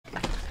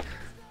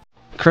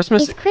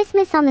Christmas... Is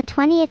Christmas on the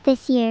 20th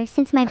this year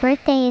since my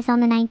birthday is on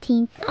the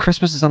 19th?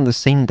 Christmas is on the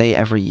same day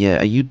every year.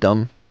 Are you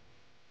dumb?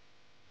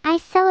 I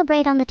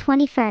celebrate on the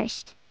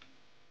 21st.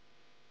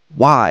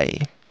 Why?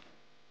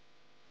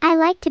 I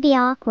like to be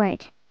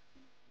awkward.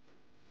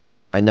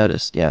 I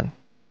noticed, yeah.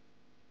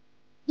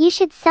 You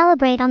should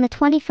celebrate on the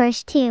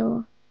 21st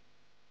too.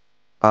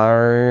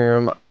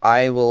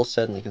 I will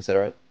certainly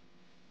consider it.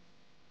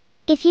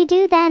 If you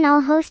do, then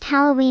I'll host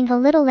Halloween a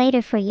little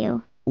later for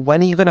you.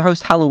 When are you gonna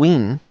host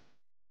Halloween?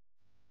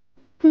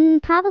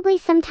 Probably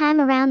sometime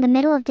around the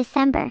middle of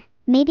December.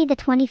 Maybe the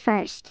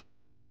 21st.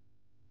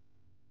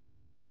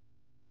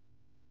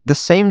 The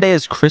same day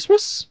as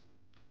Christmas?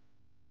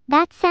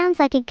 That sounds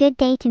like a good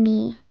day to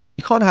me.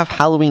 You can't have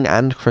Halloween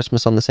and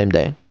Christmas on the same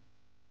day.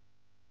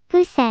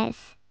 Who says?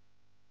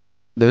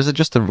 Those are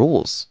just the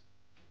rules.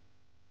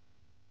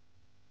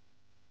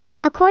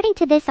 According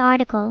to this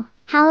article,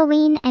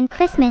 Halloween and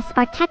Christmas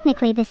are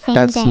technically the same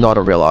day. That's not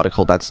a real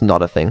article. That's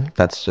not a thing.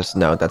 That's just,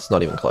 no, that's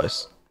not even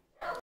close.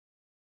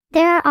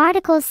 There are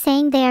articles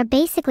saying they are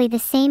basically the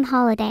same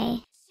holiday.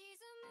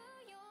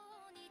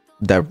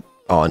 They're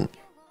on.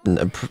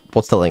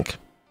 What's the link?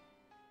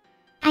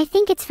 I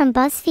think it's from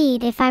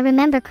BuzzFeed if I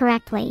remember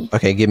correctly.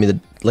 Okay, give me the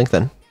link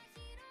then.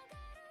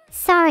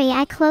 Sorry,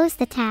 I closed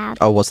the tab.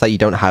 Oh, what's that? You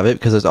don't have it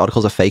because those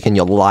articles are fake and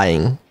you're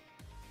lying.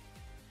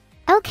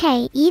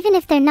 Okay, even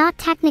if they're not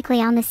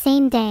technically on the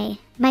same day,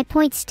 my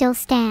point still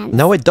stands.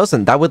 No, it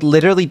doesn't. That would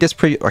literally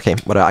disprove... Okay,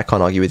 whatever. I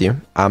can't argue with you.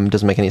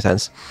 Doesn't make any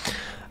sense.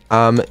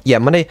 Yeah,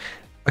 Monday...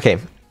 Okay,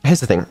 here's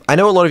the thing. I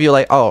know a lot of you are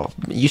like, oh,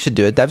 you should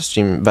do a dev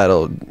stream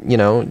battle. You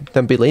know,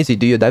 don't be lazy,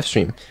 do your dev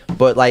stream.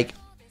 But, like,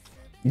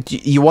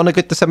 you want a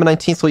good December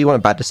 19th or you want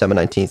a bad December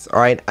 19th?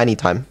 Alright,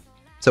 anytime.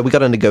 So we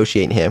gotta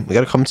negotiate here. We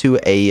gotta come to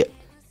a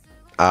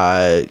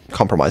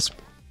compromise.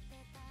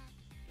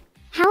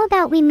 How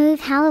about we move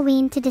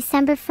Halloween to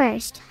December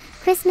 1st,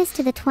 Christmas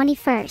to the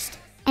 21st,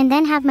 and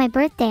then have my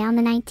birthday on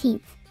the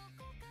 19th?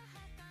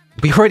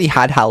 We already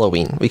had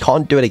Halloween. We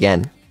can't do it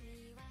again.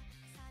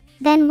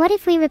 Then what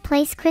if we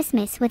replace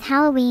Christmas with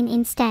Halloween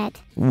instead?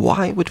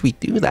 Why would we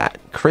do that?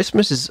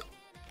 Christmas is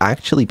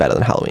actually better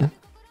than Halloween.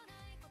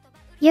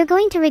 You're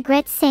going to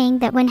regret saying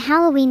that when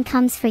Halloween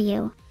comes for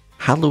you.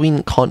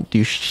 Halloween can't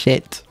do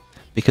shit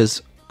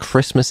because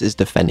Christmas is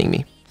defending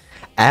me.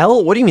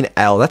 L? What do you mean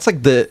L? That's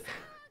like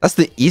that's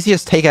the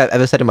easiest take I've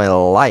ever said in my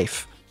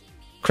life.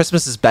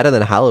 Christmas is better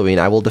than Halloween.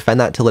 I will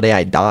defend that till the day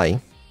I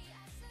die.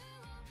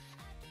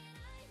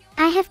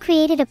 I have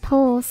created a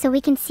poll so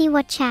we can see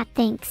what chat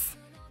thinks.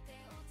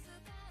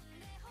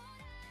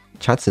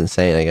 Chat's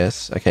insane, I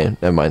guess. Okay,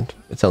 never mind.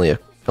 It's only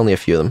a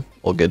few of them.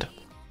 All good.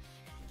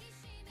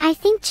 I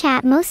think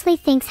chat mostly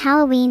thinks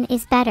Halloween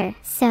is better,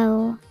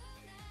 so...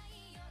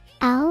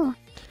 Oh.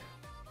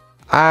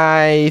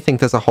 I think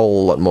there's a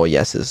whole lot more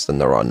yeses than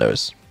there are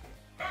nos.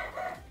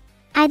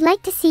 I'd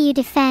like to see you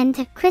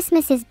defend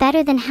Christmas is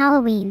better than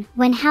Halloween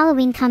when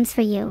Halloween comes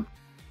for you.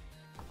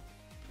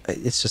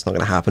 It's just not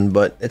gonna happen,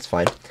 but it's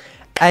fine.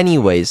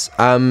 Anyways,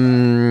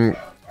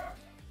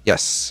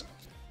 yes.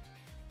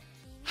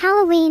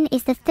 Halloween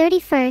is the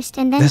 31st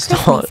and then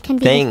Christmas can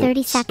be the 32nd.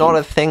 It's not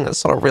a thing.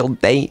 It's not a real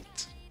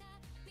date.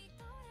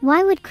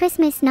 Why would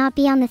Christmas not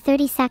be on the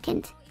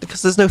 32nd?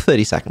 Because there's no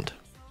 32nd.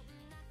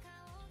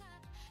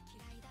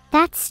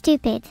 That's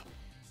stupid.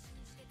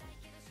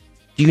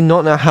 Do you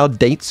not know how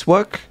dates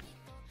work?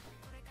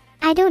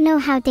 I don't know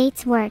how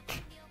dates work.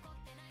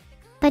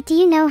 But do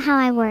you know how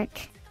I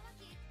work?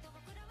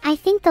 I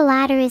think the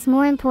latter is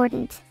more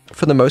important.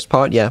 For the most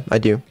part, yeah, I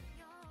do.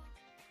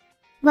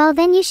 Well,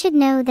 then you should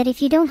know that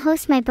if you don't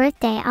host my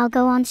birthday, I'll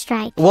go on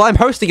strike. Well, I'm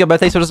hosting your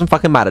birthday, so it doesn't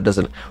fucking matter, does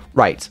it?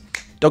 Right.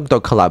 Dog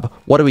collab.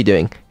 What are we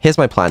doing? Here's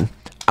my plan.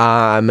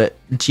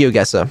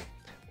 GeoGuessr.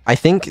 I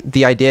think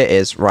the idea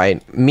is,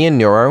 right, me and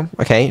Neuro,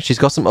 okay, she's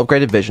got some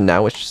upgraded vision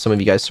now, which some of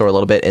you guys saw a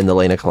little bit in the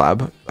Lena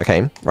collab,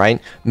 okay,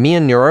 right? Me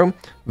and Neuro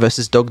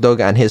versus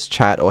Dog and his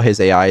chat or his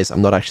AIs.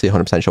 I'm not actually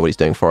 100% sure what he's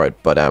doing for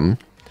it, but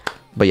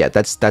yeah,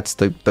 that's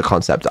the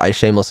concept. I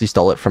shamelessly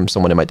stole it from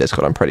someone in my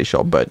Discord, I'm pretty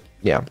sure, but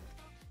yeah.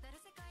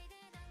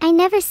 I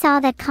never saw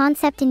that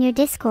concept in your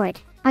Discord.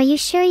 Are you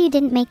sure you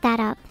didn't make that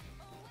up?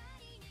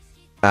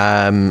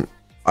 I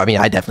mean,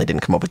 I definitely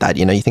didn't come up with that,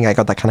 you know? You think I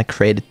got that kind of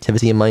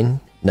creativity in mind?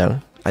 No,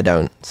 I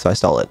don't, so I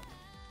stole it.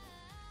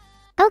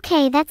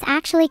 Okay, that's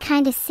actually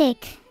kinda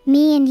sick.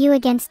 Me and you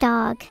against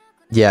Dog.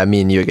 Yeah,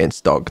 me and you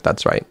against Dog,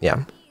 that's right,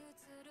 yeah.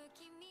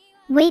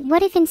 Wait,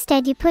 what if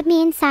instead you put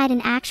me inside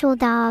an actual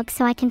dog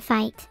so I can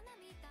fight?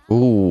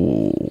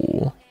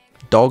 Ooh.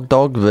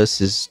 Dog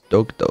versus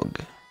Dog.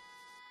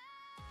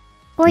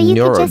 Or you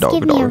Neuro could just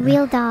give me a dog.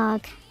 real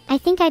dog. I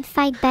think I'd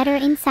fight better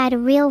inside a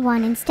real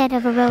one instead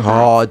of a robot.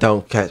 Oh,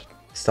 don't get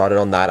started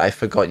on that. I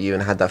forgot you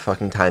and had that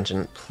fucking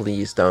tangent.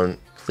 Please don't.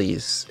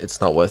 Please.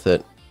 It's not worth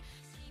it.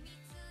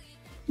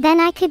 Then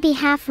I could be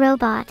half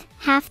robot,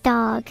 half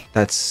dog.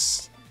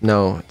 That's...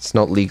 No, it's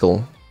not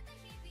legal.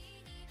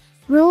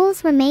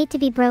 Rules were made to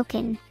be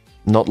broken.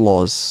 Not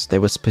laws. They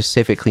were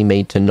specifically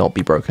made to not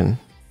be broken.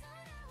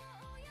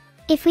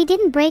 If we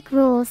didn't break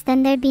rules,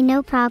 then there'd be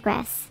no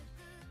progress.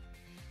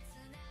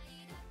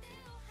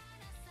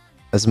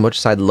 as much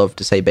as I'd love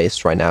to say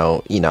based right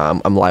now, you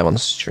know, I'm live on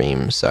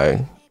stream,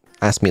 so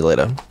ask me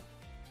later.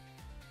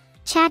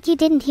 Chat, you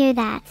didn't hear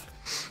that.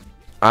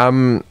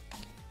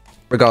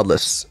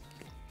 Regardless.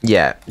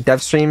 Yeah,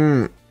 dev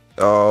stream.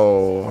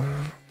 Oh.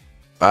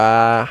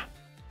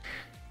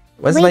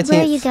 Where's the 19th? Wait,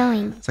 where are you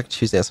going? It's like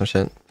Tuesday or some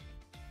shit.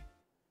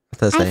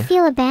 Thursday. I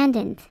feel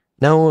abandoned.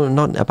 No,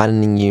 not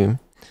abandoning you.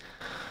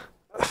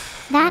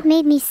 That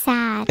made me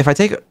sad. If I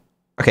take...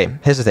 Okay,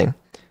 here's the thing.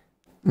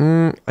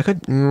 I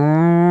could... we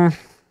Will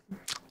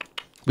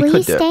could you do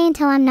it. stay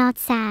until I'm not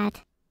sad?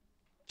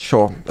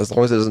 Sure, as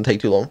long as it doesn't take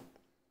too long.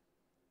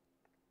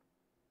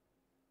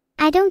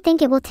 I don't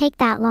think it will take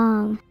that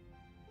long.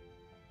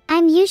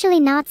 I'm usually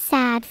not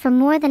sad for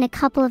more than a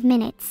couple of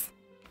minutes.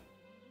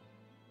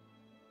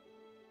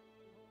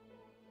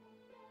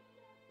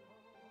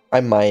 I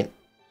might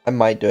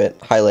do it.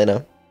 Hi,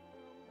 Lena.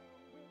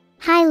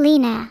 Hi,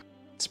 Lena.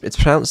 It's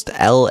pronounced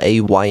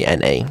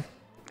L-A-Y-N-A.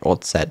 Or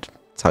it's said.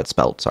 That's how it's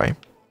spelled, sorry.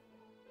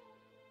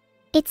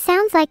 It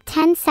sounds like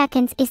 10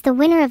 seconds is the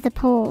winner of the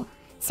poll,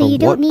 so The you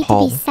don't what need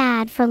poll? to be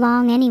sad for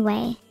long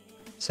anyway.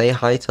 Say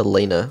hi to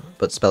Lena,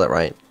 but spell it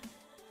right.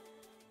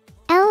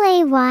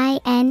 L-A-Y-N-A-O-D-S-D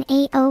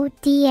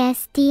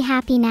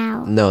happy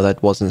now. No,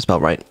 that wasn't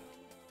spelled right.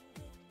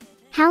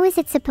 How is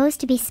it supposed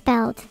to be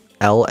spelled?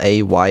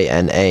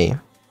 L-A-Y-N-A.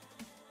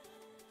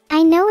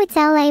 I know it's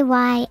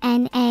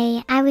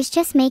L-A-Y-N-A, I was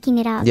just making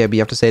it up. Yeah, but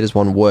you have to say it as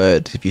one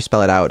word. If you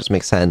spell it out, it doesn't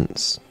make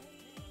sense.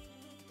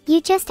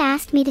 You just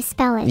asked me to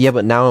spell it. Yeah,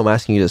 but now I'm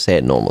asking you to say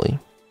it normally.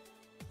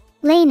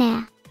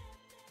 Lena.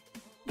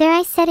 There,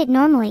 I said it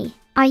normally.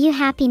 Are you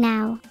happy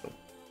now?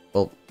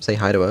 Well, say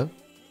hi to her.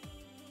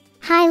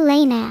 Hi,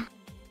 Lena.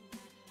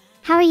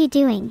 How are you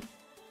doing?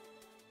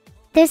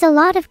 There's a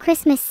lot of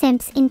Christmas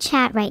simps in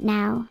chat right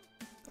now.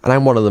 And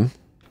I'm one of them.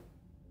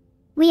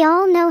 We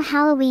all know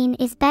Halloween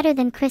is better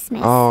than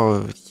Christmas.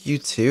 Oh, you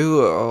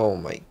too? Oh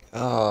my...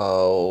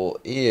 Oh,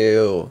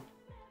 ew.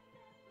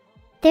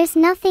 There's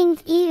nothing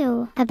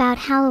ew about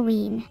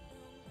Halloween.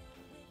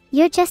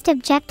 You're just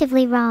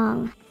objectively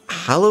wrong.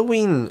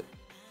 Halloween's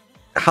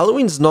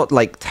not,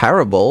 like,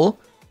 terrible.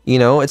 You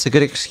know, it's a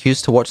good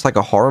excuse to watch, like,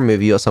 a horror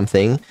movie or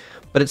something.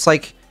 But it's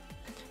like...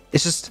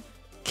 It's just...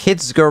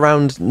 Kids go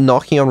around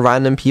knocking on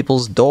random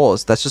people's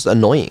doors. That's just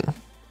annoying.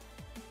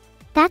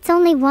 That's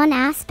only one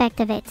aspect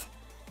of it.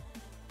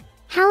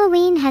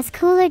 Halloween has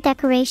cooler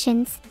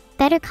decorations,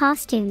 better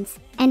costumes,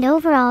 and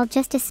overall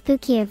just a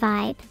spookier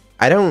vibe.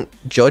 I don't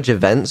judge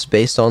events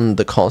based on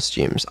the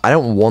costumes. I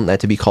don't want there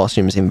to be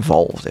costumes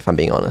involved, if I'm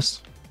being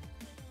honest.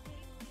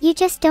 You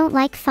just don't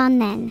like fun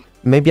then.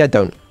 Maybe I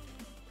don't.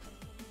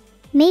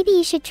 Maybe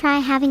you should try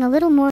having a little more